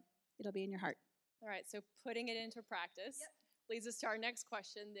you know it, it'll be in your heart. All right, so putting it into practice leads us to our next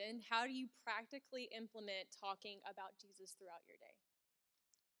question then. How do you practically implement talking about Jesus throughout your day?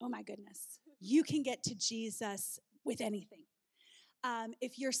 Oh my goodness. You can get to Jesus with anything.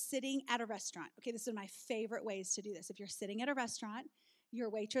 If you're sitting at a restaurant, okay, this is one of my favorite ways to do this. If you're sitting at a restaurant, your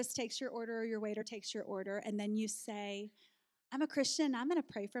waitress takes your order or your waiter takes your order, and then you say, I'm a Christian, I'm going to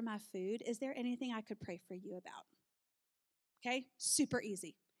pray for my food. Is there anything I could pray for you about? Okay, super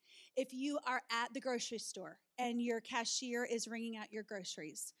easy. If you are at the grocery store and your cashier is ringing out your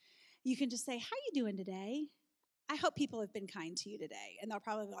groceries, you can just say, how are you doing today? I hope people have been kind to you today. And they'll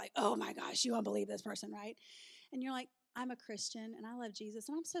probably be like, oh my gosh, you won't believe this person, right? And you're like, I'm a Christian and I love Jesus,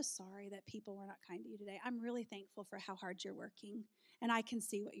 and I'm so sorry that people were not kind to you today. I'm really thankful for how hard you're working, and I can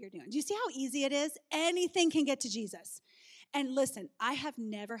see what you're doing. Do you see how easy it is? Anything can get to Jesus. And listen, I have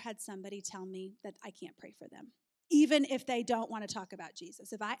never had somebody tell me that I can't pray for them, even if they don't want to talk about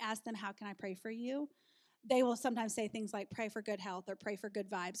Jesus. If I ask them, how can I pray for you? They will sometimes say things like, pray for good health or pray for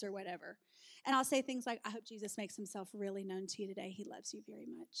good vibes or whatever. And I'll say things like, I hope Jesus makes himself really known to you today. He loves you very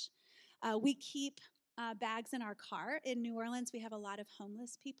much. We keep bags in our car. In New Orleans, we have a lot of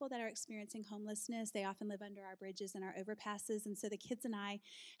homeless people that are experiencing homelessness. They often live under our bridges and our overpasses. And so the kids and I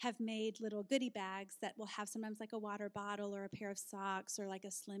have made little goodie bags that will have sometimes like a water bottle or a pair of socks or like a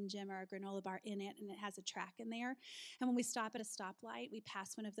Slim Jim or a granola bar in it, and it has a track in there. And when we stop at a stoplight, we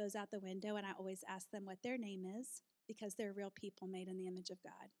pass one of those out the window, and I always ask them what their name is, because they're real people made in the image of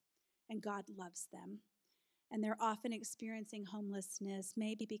God, and God loves them. And they're often experiencing homelessness,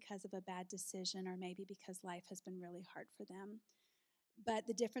 maybe because of a bad decision or maybe because life has been really hard for them. But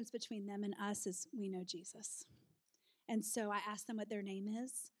the difference between them and us is we know Jesus. And so I ask them what their name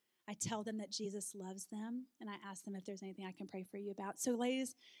is. I tell them that Jesus loves them, and I ask them if there's anything I can pray for you about. So,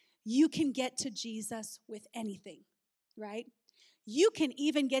 ladies, you can get to Jesus with anything, right? You can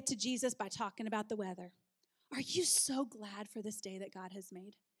even get to Jesus by talking about the weather. Are you so glad for this day that God has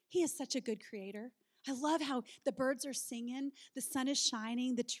made? He is such a good creator. I love how the birds are singing, the sun is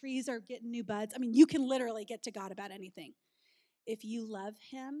shining, the trees are getting new buds. I mean, you can literally get to God about anything. If you love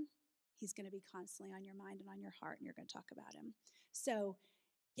him, he's going to be constantly on your mind and on your heart, and you're going to talk about him. So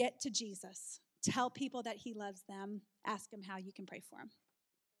get to Jesus. Tell people that he loves them. Ask him how you can pray for him.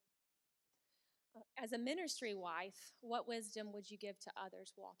 As a ministry wife, what wisdom would you give to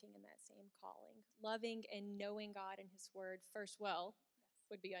others walking in that same calling? Loving and knowing God and his word first well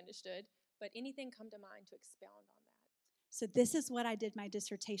would be understood, but anything come to mind to expound on that? So this is what I did my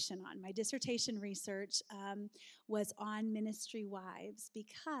dissertation on. My dissertation research was on ministry wives,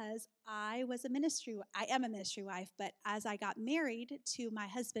 because I am a ministry wife, but as I got married to my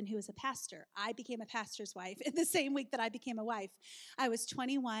husband, who was a pastor, I became a pastor's wife in the same week that I became a wife. I was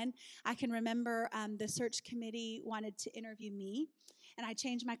 21. I can remember the search committee wanted to interview me, and I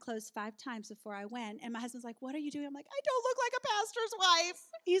changed my clothes 5 times before I went. And my husband's like, what are you doing? I'm like, I don't look like a pastor's wife.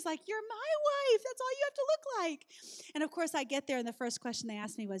 He's like, you're my wife. That's all you have to look like. And of course, I get there, and the first question they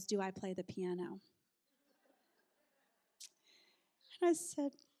asked me was, do I play the piano? And I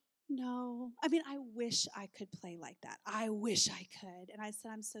said, no. I mean, I wish I could play like that. I wish I could. And I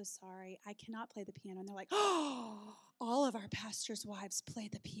said, I'm so sorry. I cannot play the piano. And they're like, oh, all of our pastors' wives play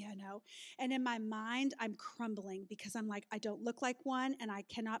the piano. And in my mind, I'm crumbling, because I'm like, I don't look like one, and I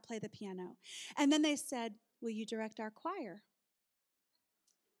cannot play the piano. And then they said, will you direct our choir?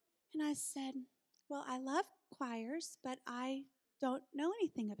 And I said, well, I love choirs, but I don't know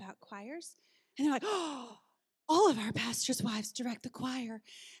anything about choirs. And they're like, oh, all of our pastors' wives direct the choir.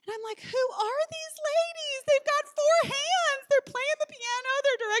 And I'm like, who are these ladies? They've got 4 hands. They're playing the piano.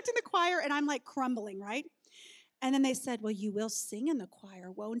 They're directing the choir. And I'm like crumbling, right? And then they said, well, you will sing in the choir,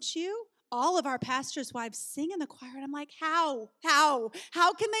 won't you? All of our pastors' wives sing in the choir. And I'm like, how? How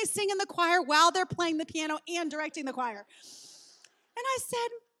can they sing in the choir while they're playing the piano and directing the choir? And I said,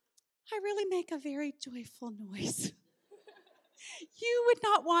 I really make a very joyful noise. You would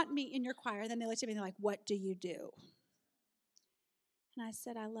not want me in your choir. Then they looked at me and they're like, what do you do? And I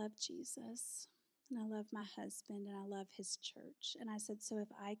said, I love Jesus, and I love my husband, and I love his church. And I said, so if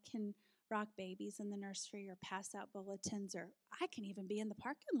I can rock babies in the nursery or pass out bulletins, or I can even be in the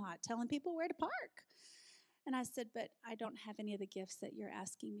parking lot telling people where to park. And I said, but I don't have any of the gifts that you're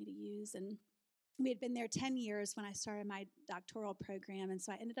asking me to use. And we had been there 10 years when I started my doctoral program, and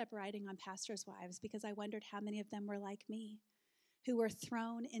so I ended up writing on pastors' wives, because I wondered how many of them were like me, who were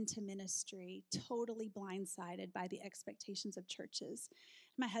thrown into ministry, totally blindsided by the expectations of churches.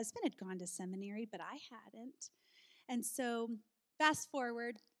 My husband had gone to seminary, but I hadn't. And so fast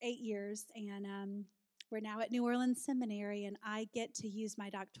forward 8 years, and we're now at New Orleans Seminary, and I get to use my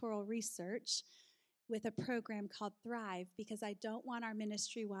doctoral research with a program called Thrive, because I don't want our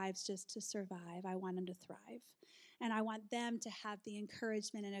ministry wives just to survive. I want them to thrive. And I want them to have the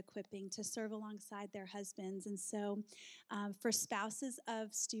encouragement and equipping to serve alongside their husbands. And so for spouses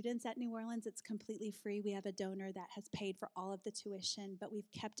of students at New Orleans, it's completely free. We have a donor that has paid for all of the tuition, but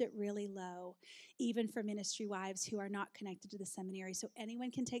we've kept it really low, even for ministry wives who are not connected to the seminary. So anyone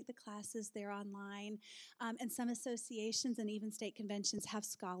can take the classes. They're online. And some associations and even state conventions have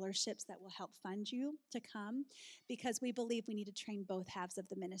scholarships that will help fund you to come, because we believe we need to train both halves of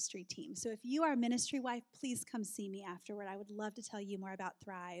the ministry team. So if you are a ministry wife, please come see me afterward. I would love to tell you more about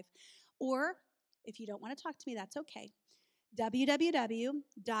Thrive. Or if you don't want to talk to me, that's okay.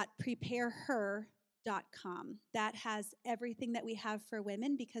 www.prepareher.com That has everything that we have for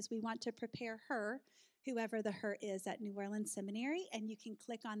women because we want to prepare her, whoever the her is at New Orleans Seminary. And you can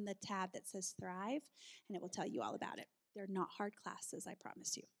click on the tab that says Thrive, and it will tell you all about it. They're not hard classes, I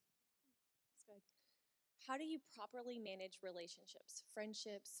promise you. That's good. How do you properly manage relationships,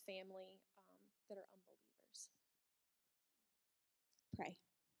 friendships, family that are unbelievers? Pray.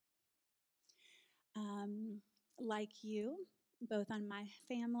 Like you, both on my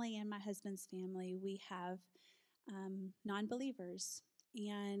family and my husband's family, we have non-believers,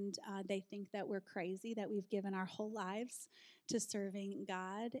 and they think that we're crazy, that we've given our whole lives to serving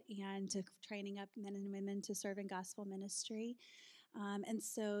God and to training up men and women to serve in gospel ministry. And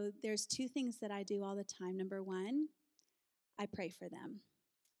so there's two things that I do all the time. Number one, I pray for them.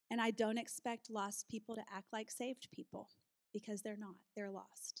 And I don't expect lost people to act like saved people because they're not. They're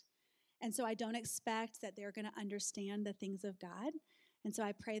lost. And so I don't expect that they're going to understand the things of God. And so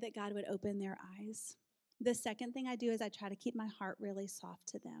I pray that God would open their eyes. The second thing I do is I try to keep my heart really soft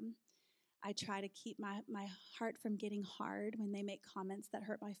to them. I try to keep my heart from getting hard when they make comments that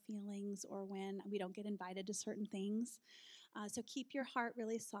hurt my feelings or when we don't get invited to certain things. So keep your heart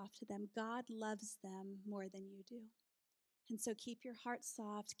really soft to them. God loves them more than you do. And so keep your heart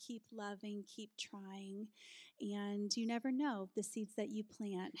soft, keep loving, keep trying. And you never know the seeds that you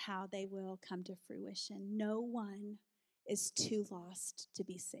plant, how they will come to fruition. No one is too lost to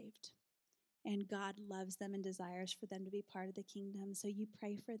be saved. And God loves them and desires for them to be part of the kingdom. So you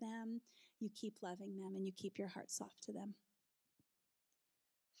pray for them, you keep loving them, and you keep your heart soft to them.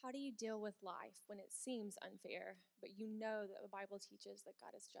 How do you deal with life when it seems unfair, but you know that the Bible teaches that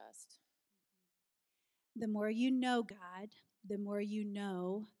God is just? The more you know God, the more you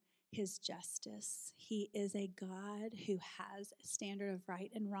know his justice. He is a God who has a standard of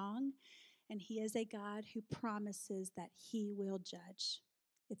right and wrong, and he is a God who promises that he will judge.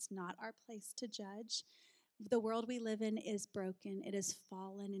 It's not our place to judge. The world we live in is broken, it is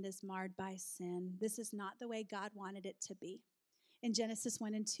fallen, it is marred by sin. This is not the way God wanted it to be. In Genesis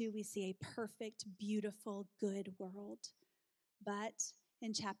 1 and 2, we see a perfect, beautiful, good world. But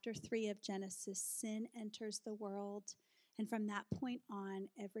in chapter 3 of Genesis, sin enters the world. And from that point on,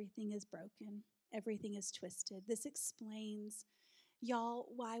 everything is broken. Everything is twisted. This explains, y'all,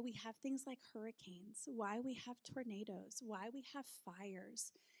 why we have things like hurricanes, why we have tornadoes, why we have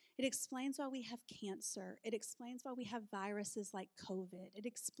fires. It explains why we have cancer. It explains why we have viruses like COVID. It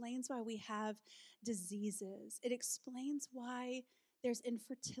explains why we have diseases. It explains why there's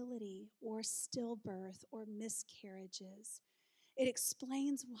infertility or stillbirth or miscarriages. It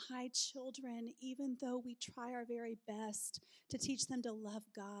explains why children, even though we try our very best to teach them to love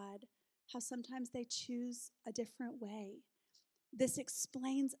God, how sometimes they choose a different way. This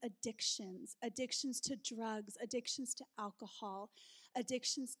explains addictions to drugs, addictions to alcohol,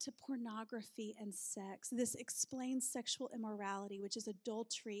 addictions to pornography and sex. This explains sexual immorality, which is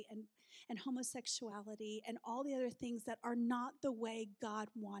adultery and homosexuality and all the other things that are not the way God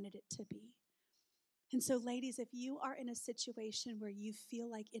wanted it to be. And so, ladies, if you are in a situation where you feel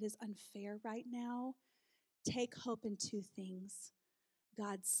like it is unfair right now, take hope in two things.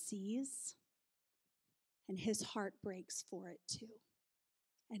 God sees, and his heart breaks for it too.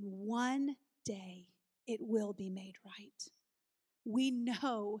 And one day it will be made right. We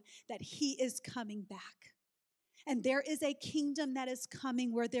know that he is coming back. And there is a kingdom that is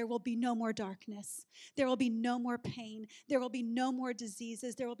coming where there will be no more darkness. There will be no more pain. There will be no more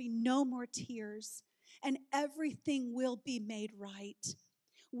diseases. There will be no more tears. And everything will be made right.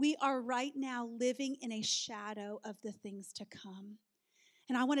 We are right now living in a shadow of the things to come.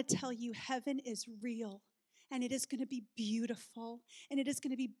 And I want to tell you, heaven is real, and it is going to be beautiful, and it is going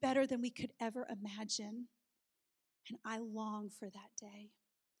to be better than we could ever imagine. And I long for that day.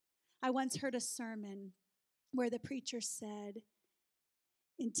 I once heard a sermon where the preacher said,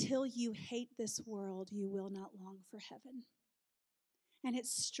 "Until you hate this world, you will not long for heaven." And it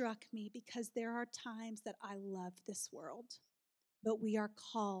struck me because there are times that I love this world, but we are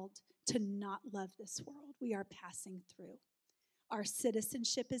called to not love this world. We are passing through. Our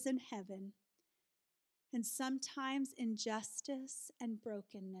citizenship is in heaven. And sometimes injustice and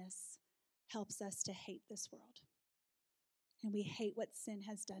brokenness helps us to hate this world. And we hate what sin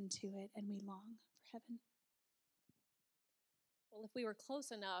has done to it, and we long for heaven. Well, if we were close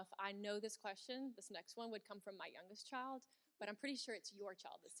enough, I know this question, this next one would come from my youngest child. but I'm pretty sure it's your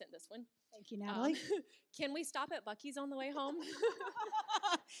child that sent this one. Thank you, Natalie. Can we stop at Buc-ee's on the way home?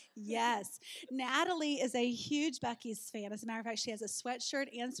 Yes. Natalie is a huge Buc-ee's fan. As a matter of fact, she has a sweatshirt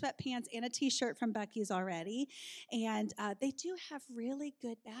and sweatpants and a t-shirt from Buc-ee's already. And they do have really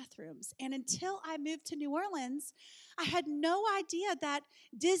good bathrooms. And until I moved to New Orleans, I had no idea that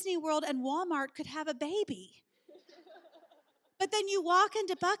Disney World and Walmart could have a baby. But then you walk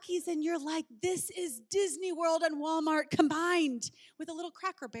into Buc-ee's and you're like, this is Disney World and Walmart combined with a little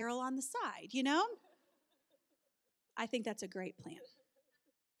Cracker Barrel on the side, you know? I think that's a great plan.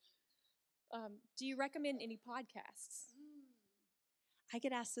 Do you recommend any podcasts? I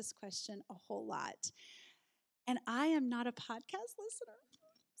get asked this question a whole lot. And I am not a podcast listener.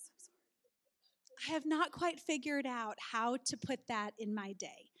 I'm so sorry. I have not quite figured out how to put that in my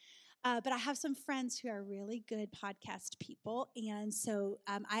day. But I have some friends who are really good podcast people. And so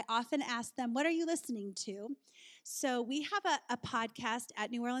I often ask them, what are you listening to? So we have a podcast at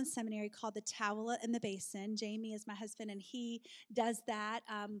New Orleans Seminary called The Towel in the Basin. Jamie is my husband, and he does that.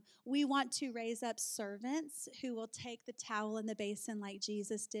 We want to raise up servants who will take the towel in the basin like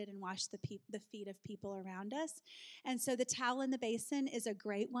Jesus did and wash the feet of people around us. And so The Towel in the Basin is a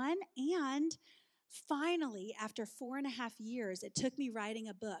great one. And finally, after 4.5 years, it took me writing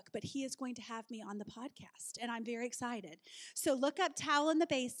a book, but he is going to have me on the podcast, and I'm very excited. So look up Towel in the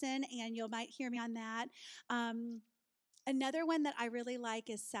Basin, and you might hear me on that. Another one that I really like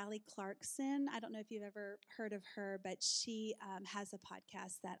is Sally Clarkson. I don't know if you've ever heard of her, but she has a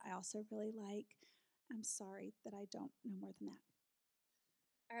podcast that I also really like. I'm sorry that I don't know more than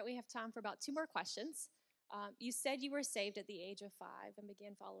that. All right, we have time for about 2 more questions. You said you were saved at the age of 5 and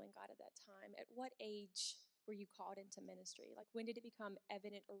began following God at that time. At what age were you called into ministry? Like, when did it become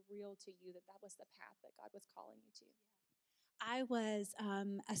evident or real to you that that was the path that God was calling you to? I was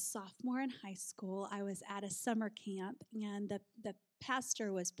a sophomore in high school. I was at a summer camp, and the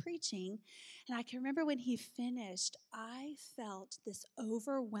pastor was preaching. And I can remember when he finished, I felt this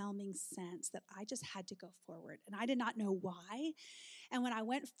overwhelming sense that I just had to go forward. And I did not know why. And when I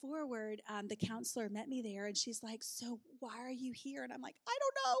went forward, the counselor met me there, and she's like, so why are you here? And I'm like, I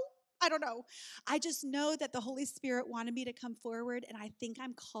don't know. I just know that the Holy Spirit wanted me to come forward, and I think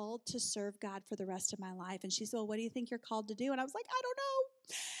I'm called to serve God for the rest of my life. And she said, well, what do you think you're called to do? And I was like, I don't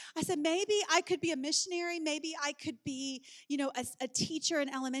know. I said, maybe I could be a missionary. Maybe I could be, a teacher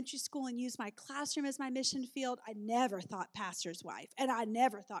in elementary school and use my classroom as my mission field. I never thought pastor's wife, and I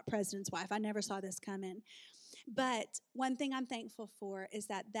never thought president's wife. I never saw this come in. But one thing I'm thankful for is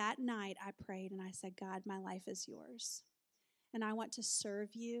that night I prayed and I said, God, my life is yours. And I want to serve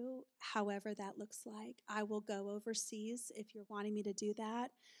you however that looks like. I will go overseas if you're wanting me to do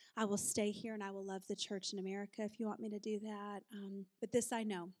that. I will stay here and I will love the church in America if you want me to do that. But this I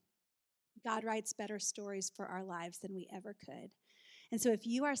know. God writes better stories for our lives than we ever could. And so if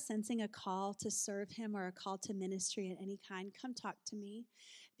you are sensing a call to serve him or a call to ministry of any kind, come talk to me,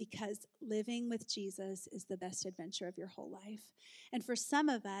 because living with Jesus is the best adventure of your whole life. And for some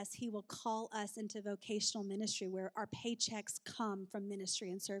of us, he will call us into vocational ministry where our paychecks come from ministry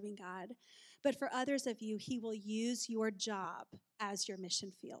and serving God. But for others of you, he will use your job as your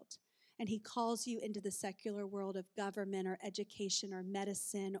mission field. And he calls you into the secular world of government or education or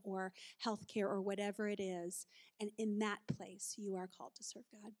medicine or healthcare or whatever it is. And in that place, you are called to serve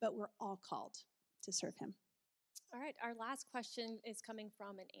God. But we're all called to serve him. All right, our last question is coming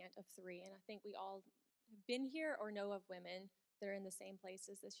from an aunt of 3. And I think we all have been here or know of women that are in the same place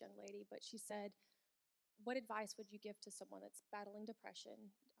as this young lady. But she said, what advice would you give to someone that's battling depression,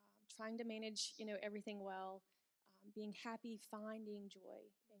 trying to manage, everything well, being happy, finding joy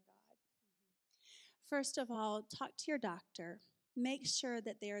in God? First of all, talk to your doctor. Make sure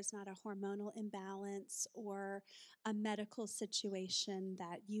that there is not a hormonal imbalance or a medical situation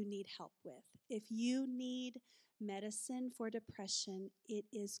that you need help with. If you need medicine for depression, it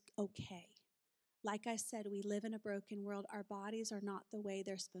is okay. Like I said, we live in a broken world. Our bodies are not the way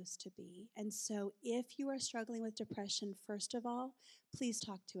they're supposed to be. And so if you are struggling with depression, first of all, please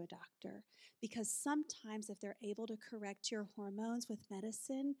talk to a doctor. Because sometimes if they're able to correct your hormones with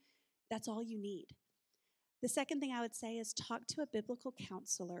medicine, that's all you need. The second thing I would say is talk to a biblical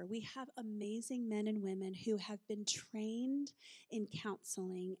counselor. We have amazing men and women who have been trained in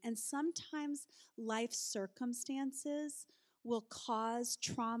counseling, and sometimes life circumstances will cause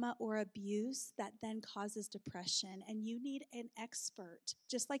trauma or abuse that then causes depression, and you need an expert,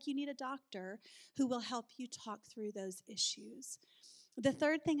 just like you need a doctor, who will help you talk through those issues. The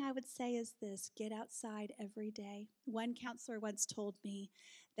third thing I would say is this: get outside every day. One counselor once told me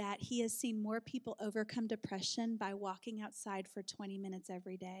that he has seen more people overcome depression by walking outside for 20 minutes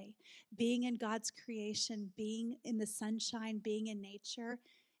every day. Being in God's creation, being in the sunshine, being in nature,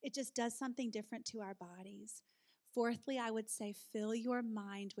 it just does something different to our bodies. Fourthly, I would say fill your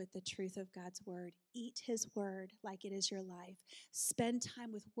mind with the truth of God's word. Eat his word like it is your life. Spend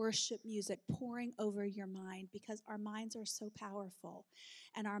time with worship music pouring over your mind, because our minds are so powerful.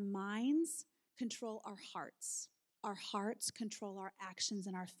 And our minds control our hearts. Our hearts control our actions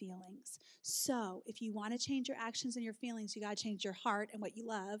and our feelings. So if you want to change your actions and your feelings, you got to change your heart and what you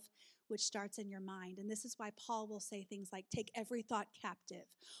love, which starts in your mind. And this is why Paul will say things like, take every thought captive,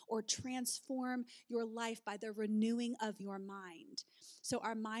 or transform your life by the renewing of your mind. So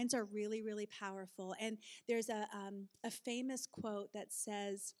our minds are really, really powerful. And there's a famous quote that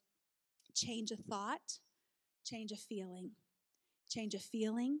says, change a thought, change a feeling. Change a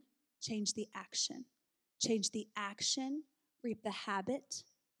feeling, change the action. Change the action, reap the habit.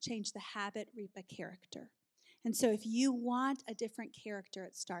 Change the habit, reap a character. And so if you want a different character,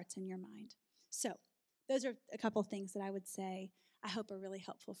 it starts in your mind. So those are a couple things that I would say I hope are really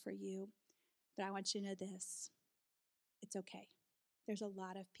helpful for you. But I want you to know this. It's okay. There's a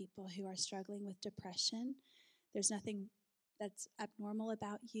lot of people who are struggling with depression. There's nothing that's abnormal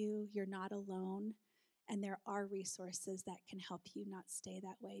about you. You're not alone. And there are resources that can help you not stay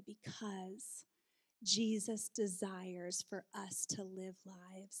that way, because Jesus desires for us to live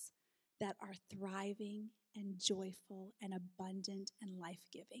lives that are thriving and joyful and abundant and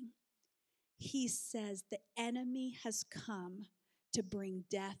life-giving. He says the enemy has come to bring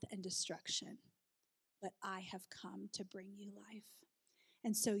death and destruction, but I have come to bring you life.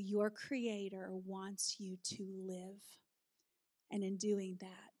 And so your Creator wants you to live. And in doing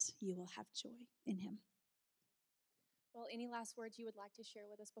that, you will have joy in him. Well, any last words you would like to share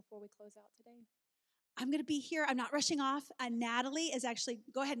with us before we close out today? I'm going to be here. I'm not rushing off. Natalie is actually,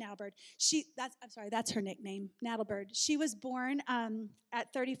 go ahead, Nattlebird. That's her nickname, Nattlebird. She was born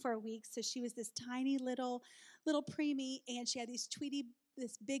at 34 weeks, so she was this tiny little preemie, and she had this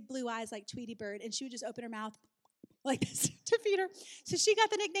big blue eyes like Tweety Bird, and she would just open her mouth like this to feed her. So she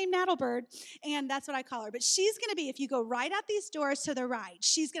got the nickname Nattlebird, and that's what I call her. But she's going to be, if you go right out these doors to the right,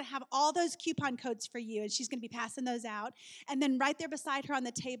 she's going to have all those coupon codes for you, and she's going to be passing those out. And then right there beside her on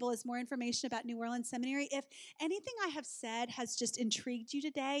the table is more information about New Orleans Seminary. If anything I have said has just intrigued you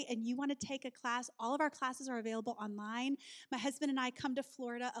today and you want to take a class, all of our classes are available online. My husband and I come to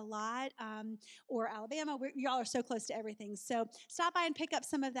Florida a lot, or Alabama. Y'all are so close to everything. So stop by and pick up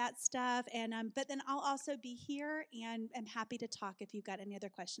some of that stuff. And but then I'll also be here, and I'm happy to talk if you've got any other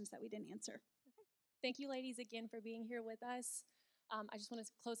questions that we didn't answer. Thank you, ladies, again for being here with us. I just want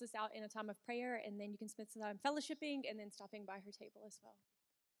to close this out in a time of prayer, and then you can spend some time fellowshipping and then stopping by her table as well.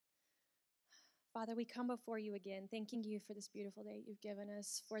 Father, we come before you again, thanking you for this beautiful day you've given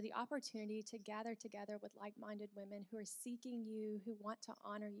us, for the opportunity to gather together with like-minded women who are seeking you, who want to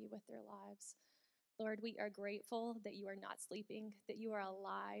honor you with their lives. Lord, we are grateful that you are not sleeping, that you are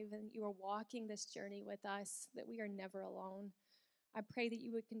alive, and you are walking this journey with us, that we are never alone. I pray that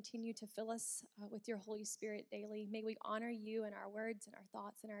you would continue to fill us with your Holy Spirit daily. May we honor you in our words and our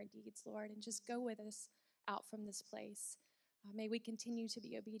thoughts and our deeds, Lord, and just go with us out from this place. May we continue to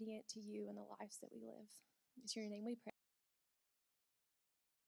be obedient to you in the lives that we live. It's in your name we pray.